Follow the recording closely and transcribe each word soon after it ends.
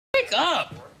wake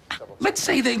up. Let's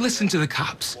say they listen to the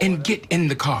cops and get in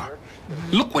the car.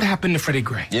 Look what happened to Freddie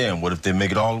Gray. Yeah, and what if they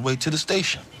make it all the way to the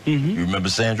station? You remember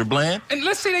Sandra Bland? And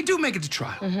let's say they do make it to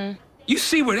trial. You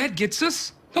see where that gets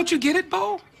us? Don't you get it,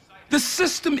 Bo? The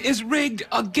system is rigged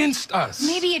against us.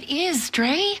 Maybe it is,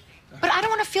 Dre. But I don't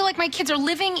want to feel like my kids are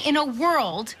living in a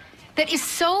world that is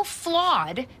so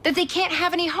flawed that they can't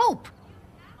have any hope.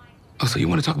 Oh, so you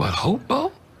want to talk about hope,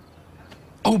 Bo?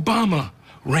 Obama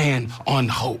ran on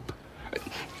hope.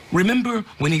 Remember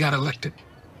when he got elected?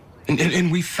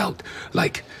 And we felt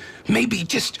like maybe,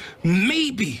 just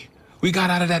maybe, we got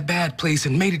out of that bad place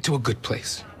and made it to a good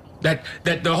place. That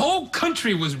the whole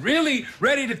country was really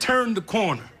ready to turn the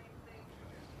corner.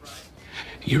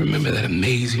 You remember that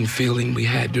amazing feeling we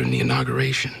had during the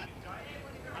inauguration?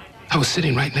 I was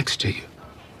sitting right next to you.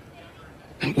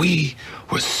 And we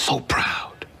were so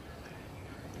proud.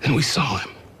 And we saw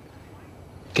him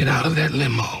get out of that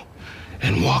limo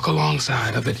and walk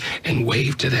alongside of it and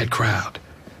wave to that crowd.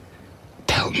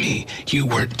 Tell me you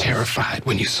weren't terrified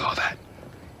when you saw that.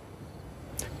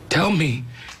 Tell me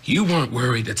you weren't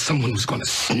worried that someone was going to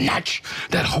snatch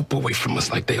that hope away from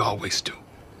us like they always do.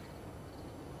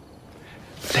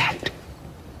 That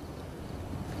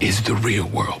is the real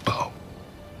world, Bo.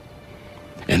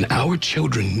 And our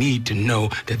children need to know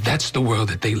that that's the world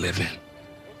that they live in.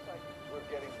 We're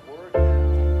getting word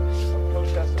of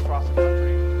protests across the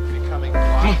country becoming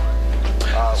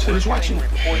violent. Finish watching.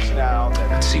 Reports now that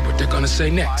Let's see what they're going to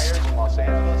say next. fires in Los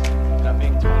Angeles